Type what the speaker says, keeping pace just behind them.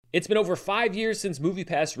It's been over 5 years since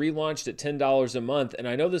MoviePass relaunched at $10 a month, and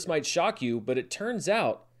I know this might shock you, but it turns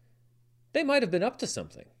out they might have been up to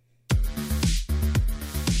something.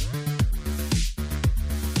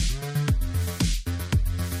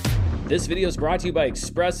 This video is brought to you by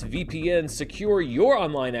ExpressVPN. Secure your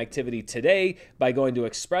online activity today by going to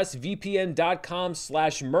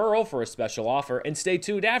expressvpn.com/Merle for a special offer, and stay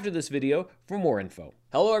tuned after this video for more info.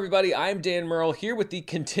 Hello everybody, I'm Dan Merle here with the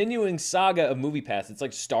continuing saga of MoviePass. It's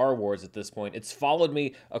like Star Wars at this point. It's followed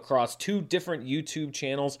me across 2 different YouTube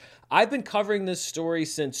channels. I've been covering this story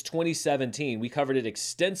since 2017. We covered it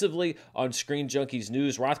extensively on Screen Junkies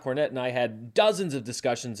News. Roth Cornett and I had dozens of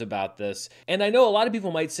discussions about this. And I know a lot of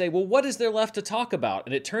people might say, well, what is there left to talk about?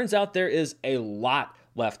 And it turns out there is a lot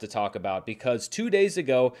left to talk about, because 2 days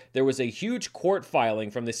ago there was a huge court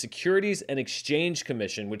filing from the Securities and Exchange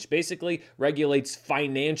Commission, which basically regulates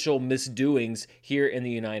financial misdoings here in the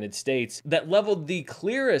United States, that leveled the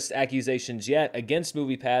clearest accusations yet against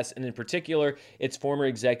MoviePass, and in particular its former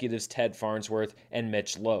executives Ted Farnsworth and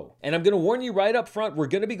Mitch Lowe. And I'm going to warn you right up front, we're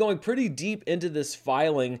going to be going pretty deep into this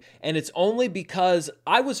filing, and it's only because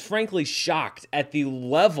I was frankly shocked at the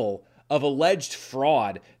level of alleged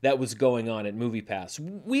fraud that was going on at MoviePass.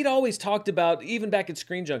 We'd always talked about, even back at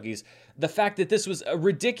Screen Junkies, the fact that this was a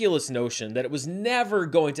ridiculous notion, that it was never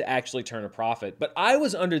going to actually turn a profit. But I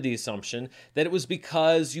was under the assumption that it was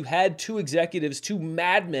because you had 2 executives, 2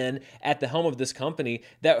 madmen at the helm of this company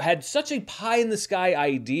that had such a pie-in-the-sky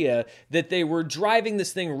idea that they were driving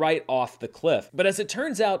this thing right off the cliff. But as it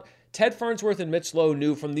turns out, Ted Farnsworth and Mitch Lowe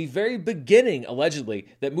knew from the very beginning, allegedly,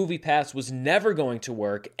 that MoviePass was never going to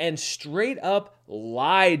work, and straight up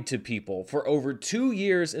lied to people for over 2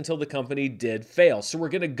 years until the company did fail. So we're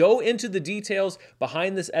going to go into the details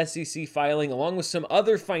behind this SEC filing, along with some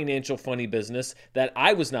other financial funny business that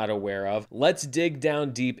I was not aware of. Let's dig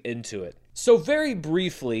down deep into it. So very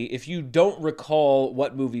briefly, if you don't recall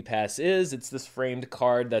what MoviePass is, it's this framed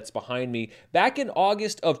card that's behind me. Back in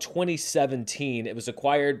August of 2017, it was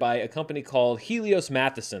acquired by a company called Helios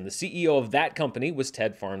Matheson. The CEO of that company was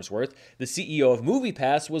Ted Farnsworth. The CEO of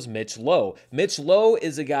MoviePass was Mitch Lowe. Mitch Lowe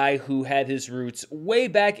is a guy who had his roots way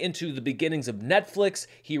back into the beginnings of Netflix.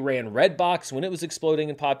 He ran Redbox when it was exploding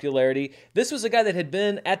in popularity. This was a guy that had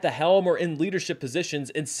been at the helm or in leadership positions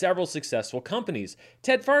in several successful companies.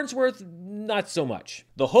 Ted Farnsworth, not so much.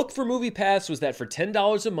 The hook for MoviePass was that for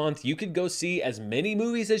 $10 a month, you could go see as many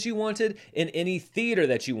movies as you wanted in any theater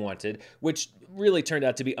that you wanted, which really turned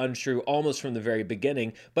out to be untrue almost from the very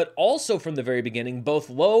beginning. But also from the very beginning, both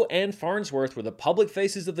Lowe and Farnsworth were the public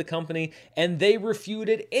faces of the company, and they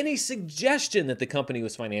refuted any suggestion that the company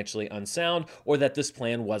was financially unsound or that this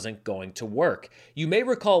plan wasn't going to work. You may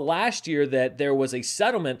recall last year that there was a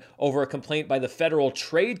settlement over a complaint by the Federal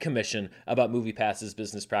Trade Commission about MoviePass's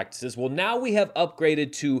business practices. Well, now we have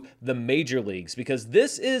upgraded to the major leagues, because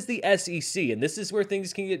this is the SEC, and this is where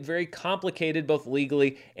things can get very complicated both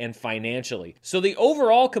legally and financially. So the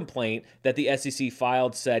overall complaint that the SEC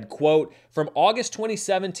filed said, quote, from August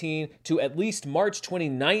 2017 to at least March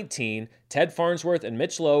 2019, Ted Farnsworth and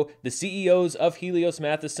Mitch Lowe, the CEOs of Helios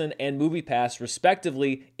Matheson and MoviePass,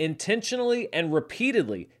 respectively, intentionally and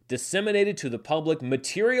repeatedly disseminated to the public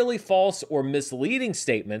materially false or misleading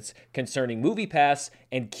statements concerning MoviePass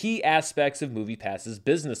and key aspects of MoviePass's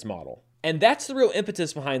business model. And that's the real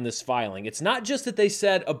impetus behind this filing. It's not just that they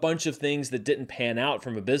said a bunch of things that didn't pan out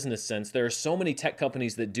from a business sense. There are so many tech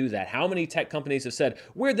companies that do that. How many tech companies have said,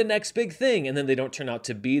 we're the next big thing, and then they don't turn out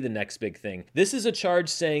to be the next big thing? This is a charge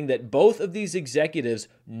saying that both of these executives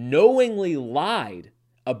knowingly lied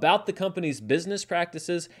about the company's business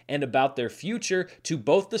practices and about their future to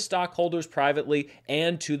both the stockholders privately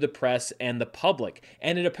and to the press and the public.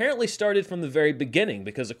 And it apparently started from the very beginning,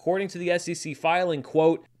 because according to the SEC filing,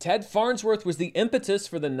 quote, Ted Farnsworth was the impetus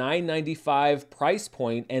for the $9.95 price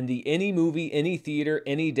point and the any movie, any theater,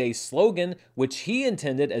 any day slogan, which he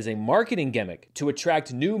intended as a marketing gimmick to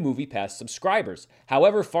attract new MoviePass subscribers.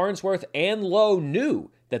 However, Farnsworth and Lowe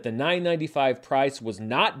knew that the $9.95 price was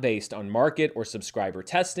not based on market or subscriber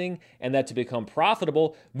testing, and that to become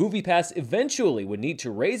profitable, MoviePass eventually would need to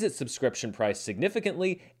raise its subscription price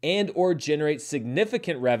significantly and or generate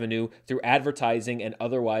significant revenue through advertising and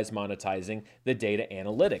otherwise monetizing the data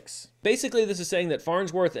analytics. Basically, this is saying that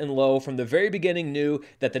Farnsworth and Lowe from the very beginning knew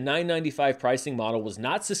that the $9.95 pricing model was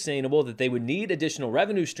not sustainable, that they would need additional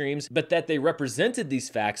revenue streams, but that they represented these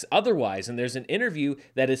facts otherwise. And there's an interview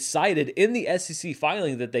that is cited in the SEC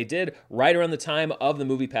filing that they did right around the time of the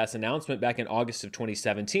MoviePass announcement back in August of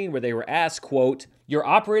 2017, where they were asked, quote, "You're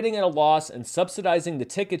operating at a loss and subsidizing the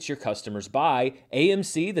tickets your customers buy.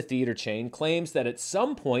 AMC, the theater chain, claims that at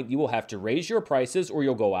some point you will have to raise your prices or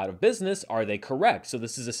you'll go out of business. Are they correct?" So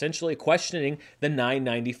this is essentially questioning the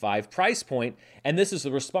 $9.95 price point. And this is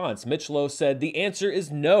the response. Mitch Lowe said, "The answer is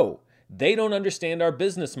no. They don't understand our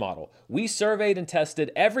business model. We surveyed and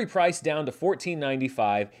tested every price down to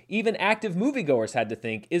 $14.95. Even active moviegoers had to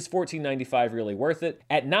think, is $14.95 really worth it?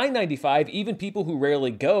 At $9.95, even people who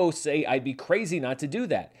rarely go say I'd be crazy not to do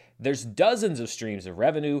that. There's dozens of streams of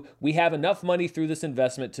revenue. We have enough money through this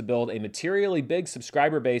investment to build a materially big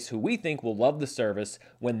subscriber base who we think will love the service.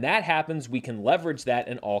 When that happens, we can leverage that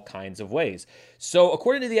in all kinds of ways." So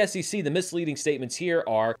according to the SEC, the misleading statements here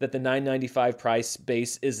are that the $9.95 price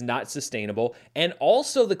base is not sustainable, and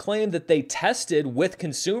also the claim that they tested with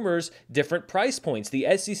consumers different price points. The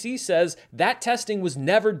SEC says that testing was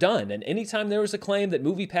never done, and anytime there was a claim that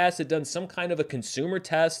MoviePass had done some kind of a consumer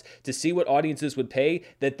test to see what audiences would pay,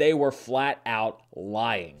 that they were flat out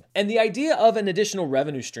lying. And the idea of an additional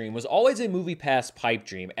revenue stream was always a MoviePass pipe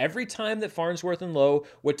dream. Every time that Farnsworth and Lowe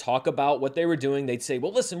would talk about what they were doing, they'd say,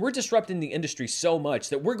 well, listen, we're disrupting the industry so much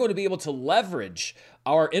that we're going to be able to leverage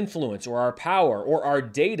our influence or our power or our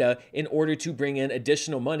data in order to bring in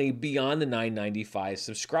additional money beyond the $9.95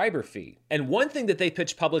 subscriber fee. And one thing that they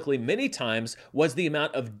pitched publicly many times was the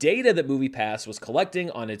amount of data that MoviePass was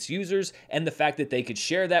collecting on its users and the fact that they could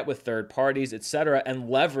share that with third parties, etc., and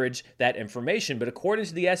leverage that information. But according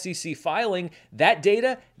to the SEC filing, that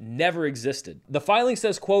data never existed. The filing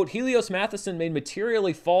says, quote, "Helios Matheson made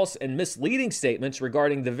materially false and misleading statements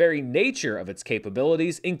regarding the very nature of its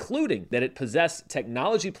capabilities, including that it possessed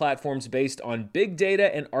technology platforms based on big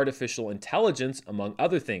data and artificial intelligence, among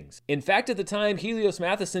other things. In fact, at the time, Helios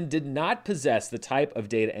Matheson did not possess the type of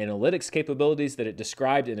data analytics capabilities that it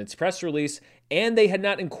described in its press release, and they had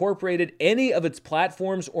not incorporated any of its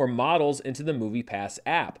platforms or models into the MoviePass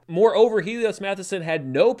app. Moreover, Helios Matheson had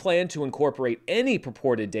no plan to incorporate any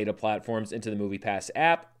purported data platforms into the MoviePass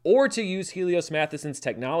app or to use Helios Matheson's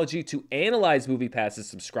technology to analyze MoviePass's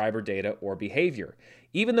subscriber data or behavior.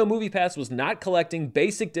 Even though MoviePass was not collecting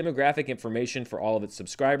basic demographic information for all of its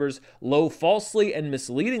subscribers, Lowe falsely and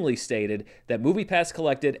misleadingly stated that MoviePass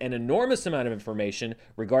collected an enormous amount of information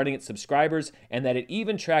regarding its subscribers and that it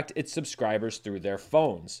even tracked its subscribers through their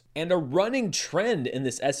phones. And a running trend in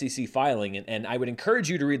this SEC filing, and I would encourage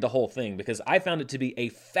you to read the whole thing because I found it to be a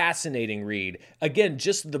fascinating read. Again,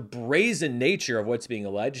 just the brazen nature of what's being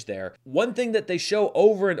alleged there. One thing that they show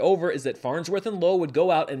over and over is that Farnsworth and Lowe would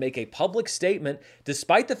go out and make a public statement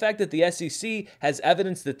despite the fact that the SEC has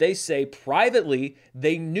evidence that they say privately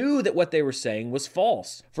they knew that what they were saying was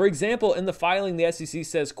false. For example, in the filing, the SEC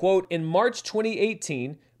says, quote, "In March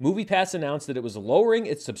 2018, MoviePass announced that it was lowering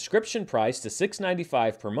its subscription price to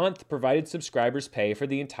 $6.95 per month, provided subscribers pay for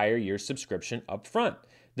the entire year's subscription up front.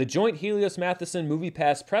 The joint Helios Matheson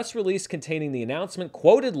MoviePass press release containing the announcement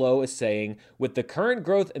quoted Lowe as saying, "With the current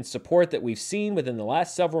growth and support that we've seen within the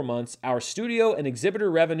last several months, our studio and exhibitor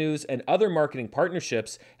revenues and other marketing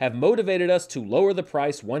partnerships have motivated us to lower the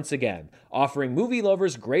price once again, offering movie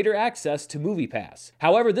lovers greater access to MoviePass."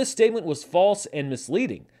 However, this statement was false and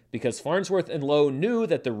misleading, because Farnsworth and Lowe knew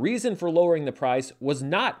that the reason for lowering the price was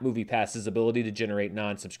not MoviePass's ability to generate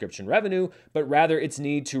non-subscription revenue, but rather its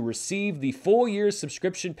need to receive the full year's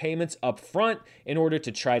subscription payments up front in order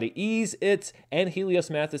to try to ease its and Helios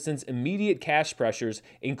Matheson's immediate cash pressures,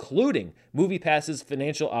 including MoviePass's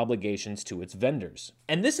financial obligations to its vendors.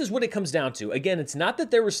 And this is what it comes down to. Again, it's not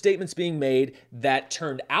that there were statements being made that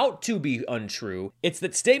turned out to be untrue. It's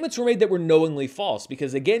that statements were made that were knowingly false,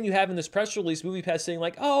 because again, you have in this press release MoviePass saying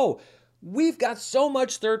like, oh, we've got so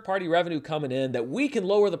much third-party revenue coming in that we can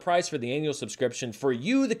lower the price for the annual subscription for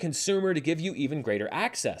you, the consumer, to give you even greater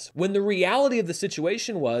access. When the reality of the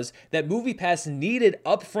situation was that MoviePass needed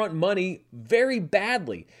upfront money very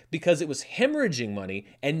badly because it was hemorrhaging money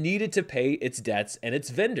and needed to pay its debts and its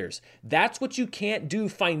vendors. That's what you can't do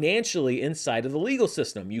financially inside of the legal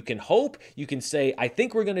system. You can hope, you can say, I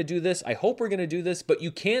think we're going to do this, I hope we're going to do this, but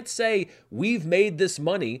you can't say we've made this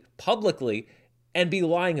money publicly and be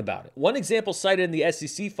lying about it. One example cited in the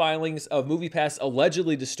SEC filings of MoviePass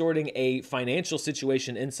allegedly distorting a financial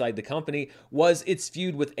situation inside the company was its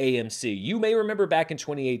feud with AMC. You may remember back in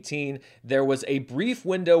 2018, there was a brief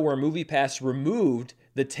window where MoviePass removed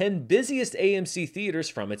the 10 busiest AMC theaters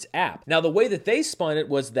from its app. Now, the way that they spun it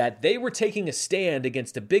was that they were taking a stand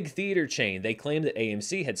against a big theater chain. They claimed that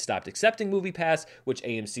AMC had stopped accepting MoviePass, which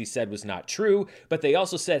AMC said was not true, but they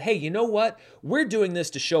also said, hey, you know what? We're doing this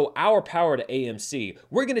to show our power to AMC.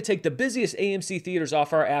 We're going to take the busiest AMC theaters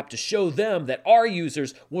off our app to show them that our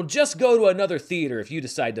users will just go to another theater if you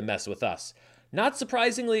decide to mess with us. Not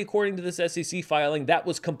surprisingly, according to this SEC filing, that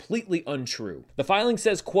was completely untrue. The filing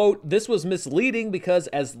says, quote, this was misleading because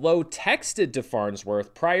as Lowe texted to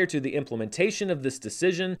Farnsworth prior to the implementation of this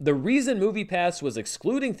decision, the reason MoviePass was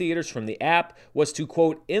excluding theaters from the app was to,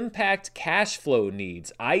 quote, impact cash flow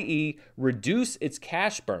needs, i.e. reduce its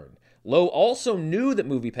cash burn. Lowe also knew that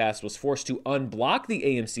MoviePass was forced to unblock the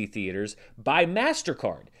AMC theaters by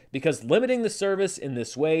MasterCard, because limiting the service in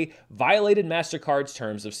this way violated MasterCard's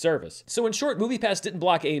terms of service. So in short, MoviePass didn't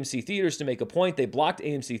block AMC theaters to make a point, they blocked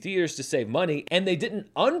AMC theaters to save money, and they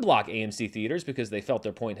didn't unblock AMC theaters because they felt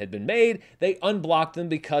their point had been made, they unblocked them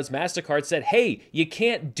because MasterCard said, hey, you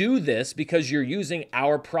can't do this because you're using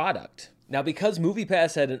our product. Now, because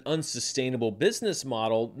MoviePass had an unsustainable business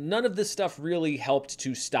model, none of this stuff really helped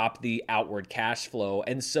to stop the outward cash flow.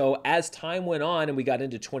 And so as time went on and we got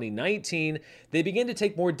into 2019, they began to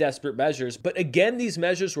take more desperate measures. But again, these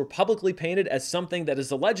measures were publicly painted as something that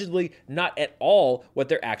is allegedly not at all what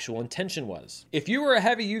their actual intention was. If you were a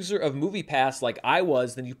heavy user of MoviePass like I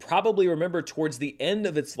was, then you probably remember towards the end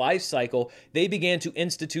of its life cycle, they began to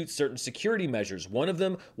institute certain security measures. One of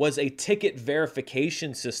them was a ticket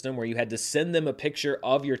verification system where you had to send them a picture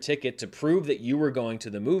of your ticket to prove that you were going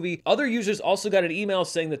to the movie. Other users also got an email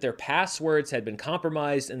saying that their passwords had been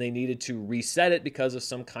compromised and they needed to reset it because of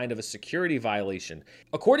some kind of a security violation.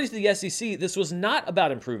 According to the SEC, this was not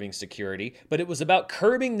about improving security, but it was about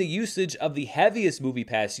curbing the usage of the heaviest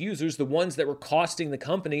MoviePass users, the ones that were costing the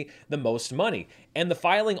company the most money. And the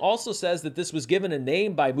filing also says that this was given a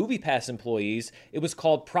name by MoviePass employees. It was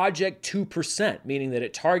called Project 2%, meaning that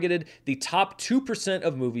it targeted the top 2%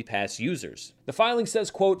 of MoviePass users. The filing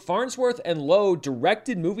says, quote, Farnsworth and Lowe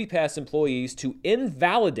directed MoviePass employees to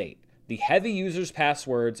invalidate the heavy users'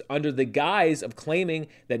 passwords under the guise of claiming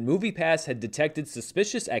that MoviePass had detected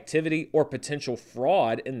suspicious activity or potential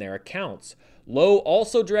fraud in their accounts. Lowe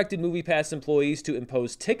also directed MoviePass employees to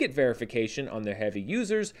impose ticket verification on their heavy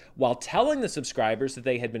users while telling the subscribers that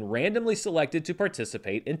they had been randomly selected to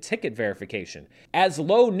participate in ticket verification. As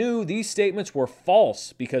Lowe knew, these statements were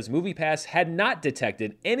false because MoviePass had not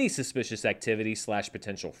detected any suspicious activity /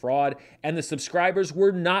 potential fraud, and the subscribers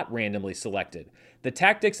were not randomly selected. The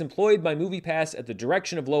tactics employed by MoviePass at the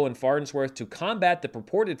direction of Lowe and Farnsworth to combat the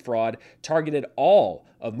purported fraud targeted all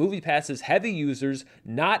of MoviePass's heavy users,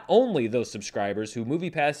 not only those subscribers who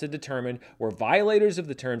MoviePass had determined were violators of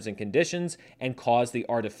the terms and conditions and caused the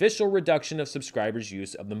artificial reduction of subscribers'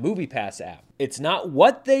 use of the MoviePass app. It's not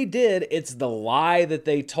what they did, it's the lie that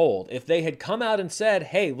they told. If they had come out and said,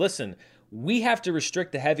 hey, listen, we have to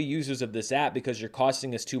restrict the heavy users of this app because you're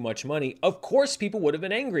costing us too much money, of course people would have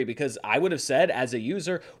been angry because I would have said as a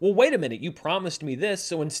user, well, wait a minute, you promised me this.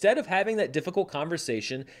 So instead of having that difficult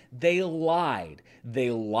conversation, they lied. They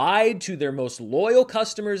lied to their most loyal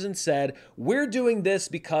customers and said, we're doing this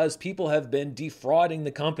because people have been defrauding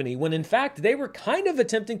the company, when in fact they were kind of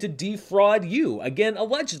attempting to defraud you. Again,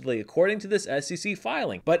 allegedly, according to this SEC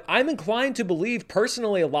filing. But I'm inclined to believe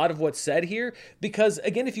personally a lot of what's said here because,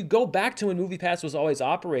 again, if you go back to when MoviePass was always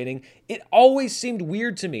operating, it always seemed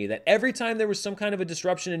weird to me that every time there was some kind of a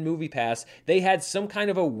disruption in MoviePass, they had some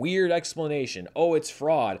kind of a weird explanation. Oh, it's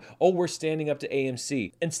fraud. Oh, we're standing up to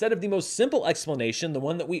AMC. Instead of the most simple explanation, the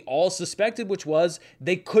one that we all suspected, which was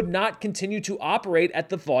they could not continue to operate at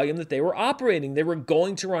the volume that they were operating. They were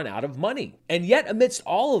going to run out of money. And yet, amidst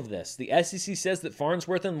all of this, the SEC says that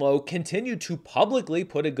Farnsworth and Lowe continued to publicly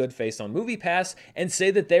put a good face on MoviePass and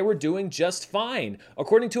say that they were doing just fine.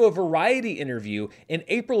 According to a Variety interview in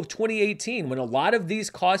April of 2018, when a lot of these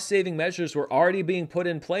cost-saving measures were already being put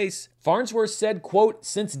in place, Farnsworth said, quote,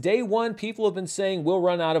 since day one, people have been saying we'll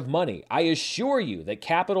run out of money. I assure you that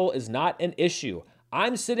capital is not an issue.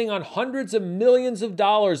 I'm sitting on hundreds of millions of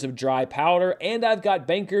dollars of dry powder, and I've got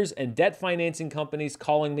bankers and debt financing companies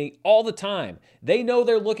calling me all the time. They know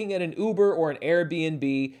they're looking at an Uber or an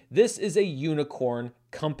Airbnb. This is a unicorn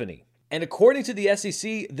company. And according to the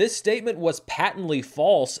SEC, this statement was patently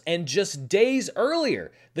false, and just days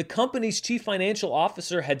earlier, the company's chief financial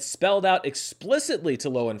officer had spelled out explicitly to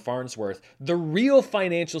Lowe and Farnsworth the real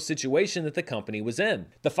financial situation that the company was in.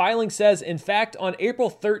 The filing says, in fact, on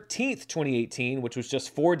April 13th, 2018, which was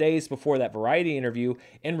just 4 days before that Variety interview,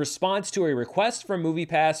 in response to a request from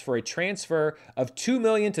MoviePass for a transfer of $2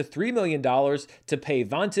 million to $3 million to pay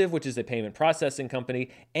Vantiv, which is a payment processing company,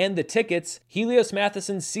 and the tickets, Helios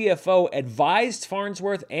Matheson's CFO advised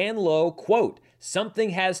Farnsworth and Lowe, quote, "Something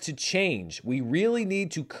has to change. We really need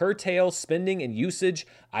to curtail spending and usage.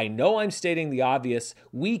 I know I'm stating the obvious.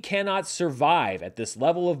 We cannot survive at this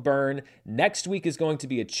level of burn. Next week is going to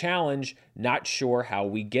be a challenge. Not sure how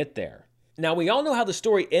we get there." Now, we all know how the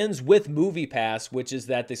story ends with MoviePass, which is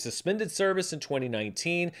that they suspended service in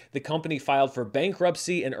 2019, the company filed for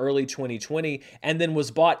bankruptcy in early 2020, and then was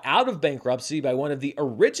bought out of bankruptcy by one of the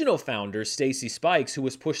original founders, Stacy Spikes, who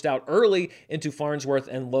was pushed out early into Farnsworth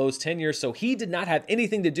and Lowe's tenure, so he did not have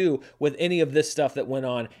anything to do with any of this stuff that went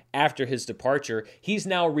on after his departure. He's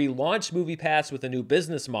now relaunched MoviePass with a new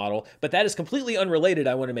business model, but that is completely unrelated,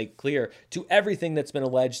 I want to make clear, to everything that's been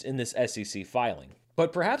alleged in this SEC filing.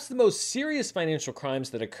 But perhaps the most serious financial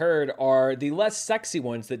crimes that occurred are the less sexy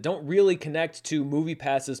ones that don't really connect to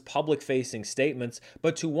MoviePass's public-facing statements,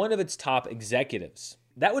 but to one of its top executives.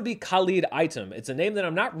 That would be Khalid Item. It's a name that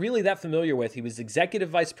I'm not really that familiar with. He was executive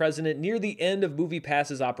vice president near the end of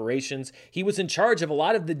MoviePass's operations. He was in charge of a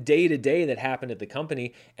lot of the day-to-day that happened at the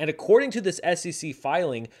company. And according to this SEC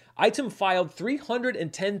filing, Item filed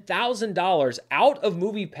 $310,000 out of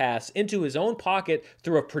MoviePass into his own pocket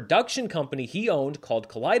through a production company he owned called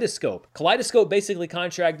Kaleidoscope. Kaleidoscope basically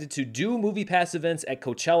contracted to do MoviePass events at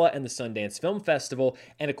Coachella and the Sundance Film Festival.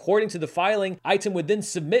 And according to the filing, Item would then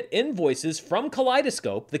submit invoices from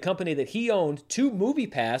Kaleidoscope, the company that he owned, to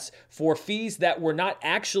MoviePass for fees that were not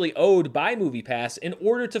actually owed by MoviePass in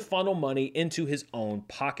order to funnel money into his own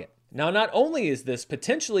pocket. Now, not only is this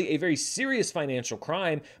potentially a very serious financial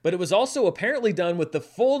crime, but it was also apparently done with the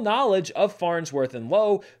full knowledge of Farnsworth and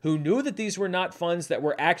Lowe, who knew that these were not funds that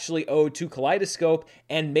were actually owed to Kaleidoscope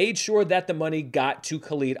and made sure that the money got to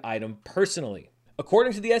Khalid Item personally.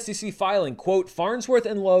 According to the SEC filing, quote, "Farnsworth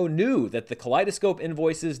and Lowe knew that the Kaleidoscope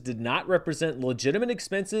invoices did not represent legitimate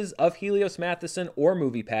expenses of Helios Matheson or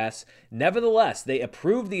MoviePass. Nevertheless, they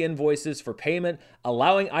approved the invoices for payment,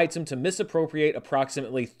 allowing Item to misappropriate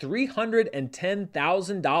approximately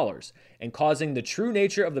 $310,000 and causing the true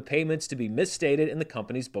nature of the payments to be misstated in the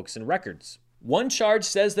company's books and records." One charge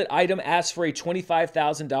says that Item asked for a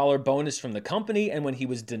 $25,000 bonus from the company, and when he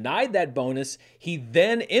was denied that bonus, he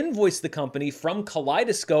then invoiced the company from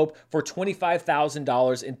Kaleidoscope for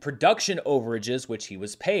 $25,000 in production overages, which he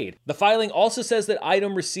was paid. The filing also says that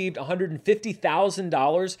Item received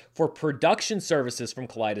 $150,000 for production services from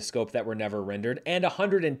Kaleidoscope that were never rendered, and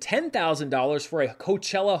 $110,000 for a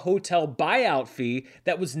Coachella hotel buyout fee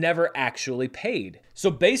that was never actually paid. So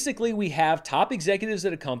basically, we have top executives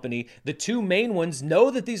at a company. The two main ones know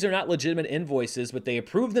that these are not legitimate invoices, but they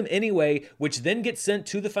approve them anyway, which then get sent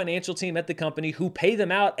to the financial team at the company, who pay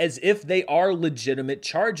them out as if they are legitimate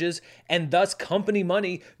charges, and thus company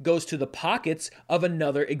money goes to the pockets of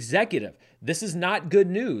another executive. This is not good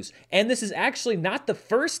news. And this is actually not the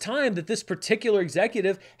first time that this particular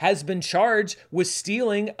executive has been charged with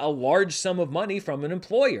stealing a large sum of money from an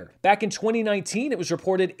employer. Back in 2019, it was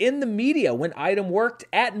reported in the media when Item worked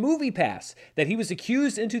at MoviePass that he was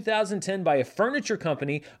accused in 2010 by a furniture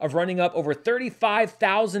company of running up over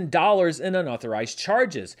 $35,000 in unauthorized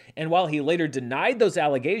charges. And while he later denied those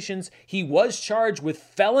allegations, he was charged with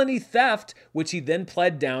felony theft, which he then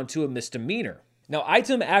pled down to a misdemeanor. Now,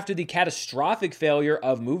 Item, after the catastrophic failure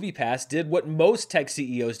of MoviePass, did what most tech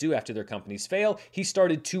CEOs do after their companies fail. He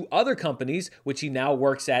started two other companies, which he now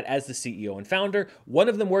works at as the CEO and founder. One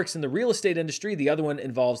of them works in the real estate industry. The other one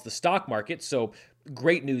involves the stock market. So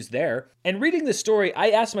great news there. And reading this story, I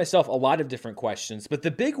asked myself a lot of different questions, but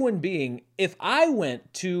the big one being, if I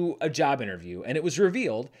went to a job interview and it was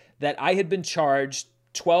revealed that I had been charged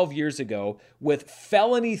 12 years ago with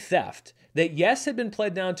felony theft, that yes, had been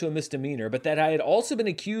pled down to a misdemeanor, but that I had also been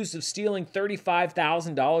accused of stealing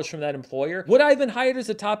 $35,000 from that employer, would I have been hired as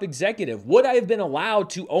a top executive? Would I have been allowed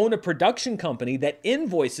to own a production company that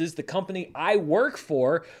invoices the company I work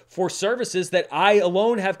for services that I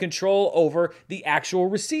alone have control over the actual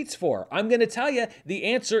receipts for? I'm going to tell you, the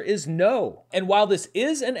answer is no. And while this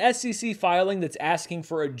is an SEC filing that's asking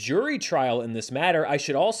for a jury trial in this matter, I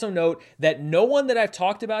should also note that no one that I've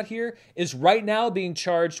talked about here is right now being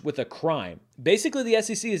charged with a crime. Basically, the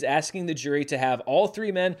SEC is asking the jury to have all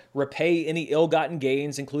three men repay any ill-gotten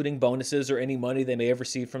gains, including bonuses or any money they may have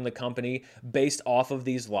received from the company based off of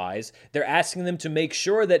these lies. They're asking them to make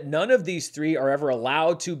sure that none of these three are ever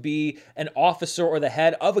allowed to be an officer or the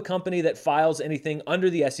head of a company that files anything under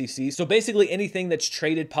the SEC. So basically anything that's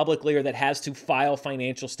traded publicly or that has to file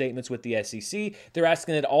financial statements with the SEC. They're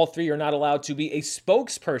asking that all three are not allowed to be a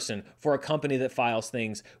spokesperson for a company that files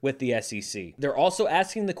things with the SEC. They're also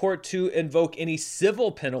asking the court to invoke any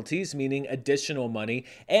civil penalties, meaning additional money.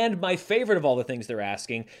 And my favorite of all the things they're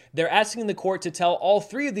asking the court to tell all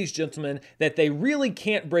three of these gentlemen that they really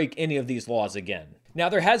can't break any of these laws again. Now,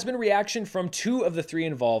 there has been reaction from two of the three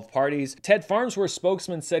involved parties. Ted Farnsworth's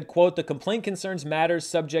spokesman said, quote, "The complaint concerns matters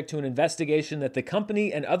subject to an investigation that the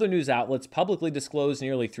company and other news outlets publicly disclosed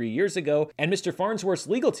nearly 3 years ago, and Mr. Farnsworth's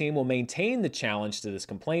legal team will maintain the challenge to this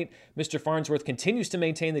complaint. Mr. Farnsworth continues to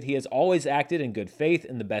maintain that he has always acted in good faith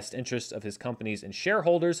in the best interests of his companies and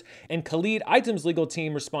shareholders." And Khalid Item's legal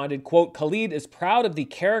team responded, quote, "Khalid is proud of the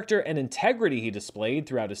character and integrity he displayed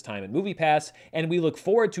throughout his time at MoviePass, and we look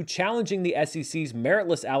forward to challenging the SEC's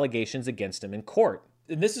meritless allegations against him in court."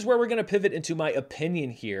 And this is where we're going to pivot into my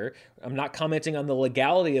opinion here. I'm not commenting on the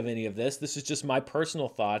legality of any of this. This is just my personal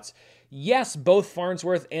thoughts. Yes, both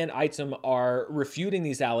Farnsworth and Item are refuting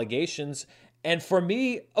these allegations. And for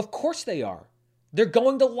me, of course they are. They're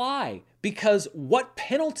going to lie, because what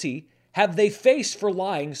penalty have they faced for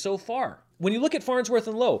lying so far? When you look at Farnsworth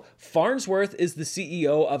and Lowe, Farnsworth is the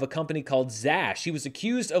CEO of a company called Zash. He was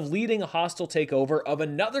accused of leading a hostile takeover of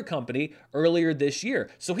another company earlier this year.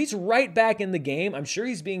 So he's right back in the game. I'm sure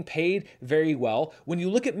he's being paid very well. When you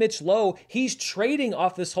look at Mitch Lowe, he's trading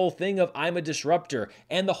off this whole thing of I'm a disruptor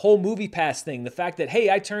and the whole MoviePass thing. The fact that, hey,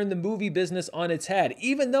 I turned the movie business on its head.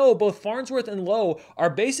 Even though both Farnsworth and Lowe are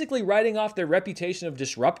basically writing off their reputation of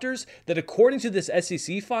disruptors that, according to this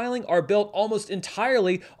SEC filing, are built almost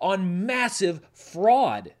entirely on massive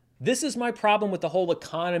fraud. This is my problem with the whole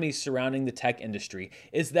economy surrounding the tech industry,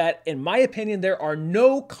 is that, in my opinion, there are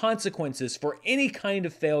no consequences for any kind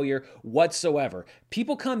of failure whatsoever.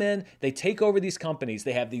 People come in, they take over these companies,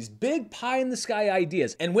 they have these big pie-in-the-sky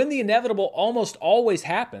ideas, and when the inevitable almost always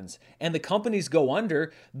happens, and the companies go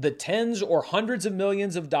under, the tens or hundreds of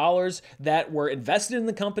millions of dollars that were invested in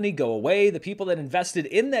the company go away, the people that invested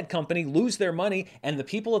in that company lose their money, and the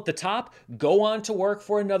people at the top go on to work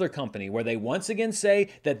for another company, where they once again say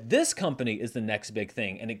that this company is the next big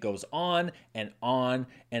thing, and it goes on and on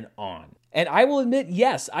and on. And I will admit,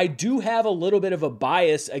 yes, I do have a little bit of a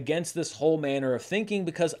bias against this whole manner of thinking,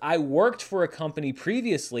 because I worked for a company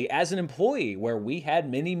previously as an employee where we had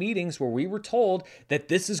many meetings where we were told that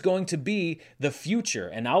this is going to be the future.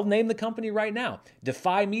 And I'll name the company right now,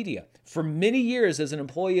 Defy Media. For many years as an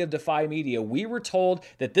employee of Defy Media, we were told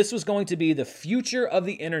that this was going to be the future of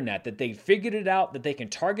the internet, that they figured it out, that they can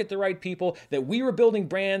target the right people, that we were building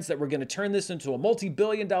brands that were going to turn this into a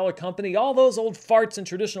multi-billion-dollar company. All those old farts in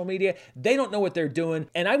traditional media, they don't know what they're doing.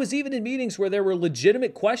 And I was even in meetings where there were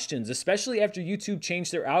legitimate questions, especially after YouTube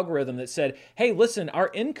changed their algorithm, that said, hey, listen,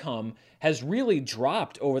 our income has really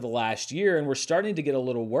dropped over the last year, and we're starting to get a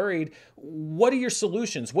little worried. What are your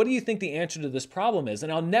solutions? What do you think the answer to this problem is?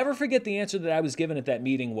 And I'll never forget the answer that I was given at that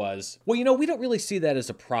meeting was, well, you know, we don't really see that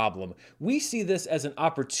as a problem. We see this as an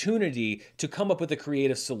opportunity to come up with a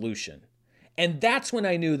creative solution. And that's when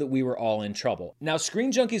I knew that we were all in trouble. Now,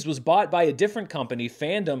 Screen Junkies was bought by a different company,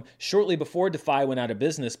 Fandom, shortly before Defy went out of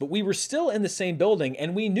business, but we were still in the same building,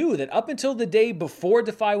 and we knew that up until the day before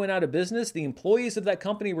Defy went out of business, the employees of that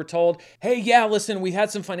company were told, hey, yeah, listen, we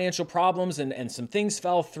had some financial problems and some things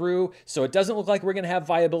fell through, so it doesn't look like we're going to have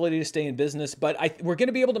viability to stay in business, but we're going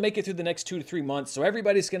to be able to make it through the next 2 to 3 months, so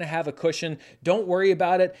everybody's going to have a cushion. Don't worry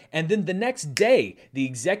about it. And then the next day, the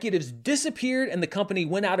executives disappeared and the company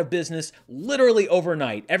went out of business literally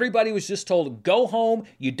overnight. Everybody was just told, go home,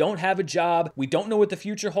 you don't have a job, we don't know what the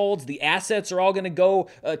future holds, the assets are all going to go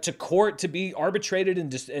to court to be arbitrated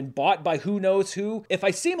and bought by who knows who. If I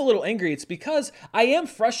seem a little angry, it's because I am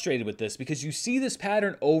frustrated with this, because you see this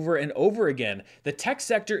pattern over and over again. The tech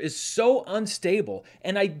sector is so unstable,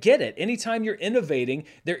 and I get it. Anytime you're innovating,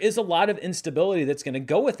 there is a lot of instability that's going to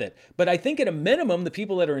go with it. But I think at a minimum, the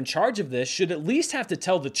people that are in charge of this should at least have to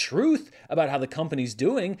tell the truth about how the company's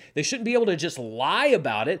doing. They shouldn't be able to to just lie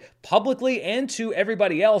about it publicly and to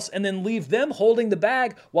everybody else and then leave them holding the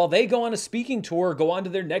bag while they go on a speaking tour or go on to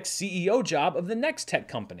their next CEO job of the next tech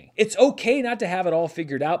company. It's okay not to have it all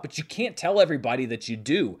figured out, but you can't tell everybody that you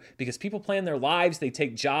do, because people plan their lives, they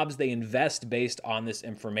take jobs, they invest based on this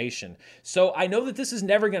information. So I know that this is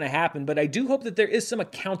never going to happen, but I do hope that there is some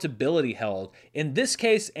accountability held in this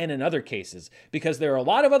case and in other cases, because there are a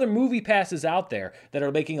lot of other movie passes out there that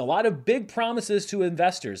are making a lot of big promises to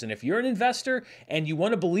investors. And if you're an investor and you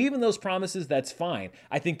want to believe in those promises, that's fine.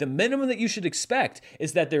 I think the minimum that you should expect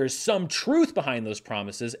is that there is some truth behind those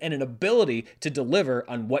promises and an ability to deliver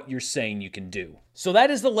on what you're saying you can do. So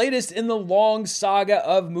that is the latest in the long saga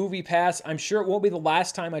of MoviePass. I'm sure it won't be the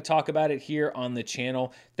last time I talk about it here on the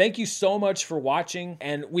channel. Thank you so much for watching.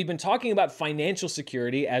 And we've been talking about financial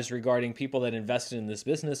security as regarding people that invested in this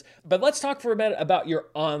business, but let's talk for a minute about your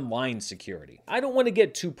online security. I don't want to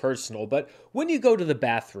get too personal, but when you go to the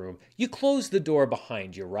bathroom, you close the door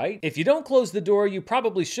behind you, right? If you don't close the door, you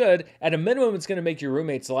probably should. At a minimum, it's going to make your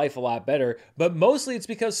roommate's life a lot better, but mostly it's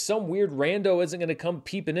because some weird rando isn't going to come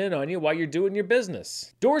peeping in on you while you're doing your business.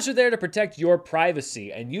 Doors are there to protect your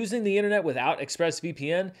privacy, and using the internet without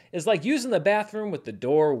ExpressVPN is like using the bathroom with the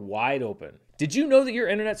door wide open. Did you know that your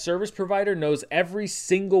internet service provider knows every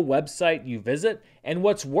single website you visit? And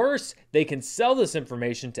what's worse, they can sell this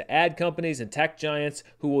information to ad companies and tech giants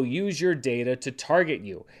who will use your data to target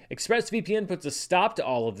you. ExpressVPN puts a stop to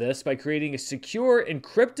all of this by creating a secure,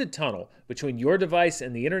 encrypted tunnel between your device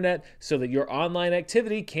and the internet so that your online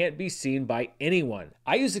activity can't be seen by anyone.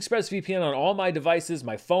 I use ExpressVPN on all my devices,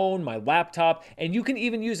 my phone, my laptop, and you can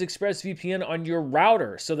even use ExpressVPN on your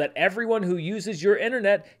router so that everyone who uses your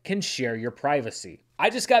internet can share your privacy. I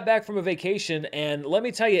just got back from a vacation, and let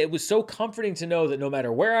me tell you, it was so comforting to know that no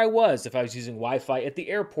matter where I was, if I was using Wi-Fi at the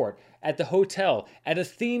airport, at the hotel, at a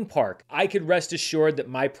theme park, I could rest assured that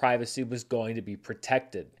my privacy was going to be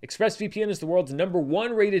protected. ExpressVPN is the world's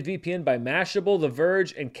 #1 rated VPN by Mashable, The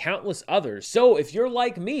Verge, and countless others. So if you're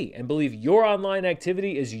like me and believe your online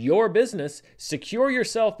activity is your business, secure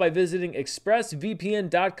yourself by visiting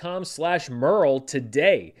expressvpn.com/Merle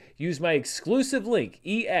today. Use my exclusive link,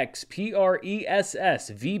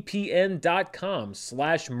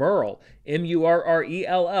 expressvpn.com/Merle, Murrell,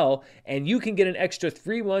 and you can get an extra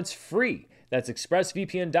 3 months free. That's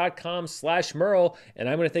expressvpn.com/Merle, and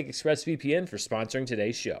I'm going to thank ExpressVPN for sponsoring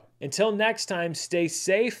today's show. Until next time, stay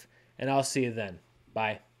safe, and I'll see you then.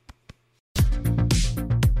 Bye.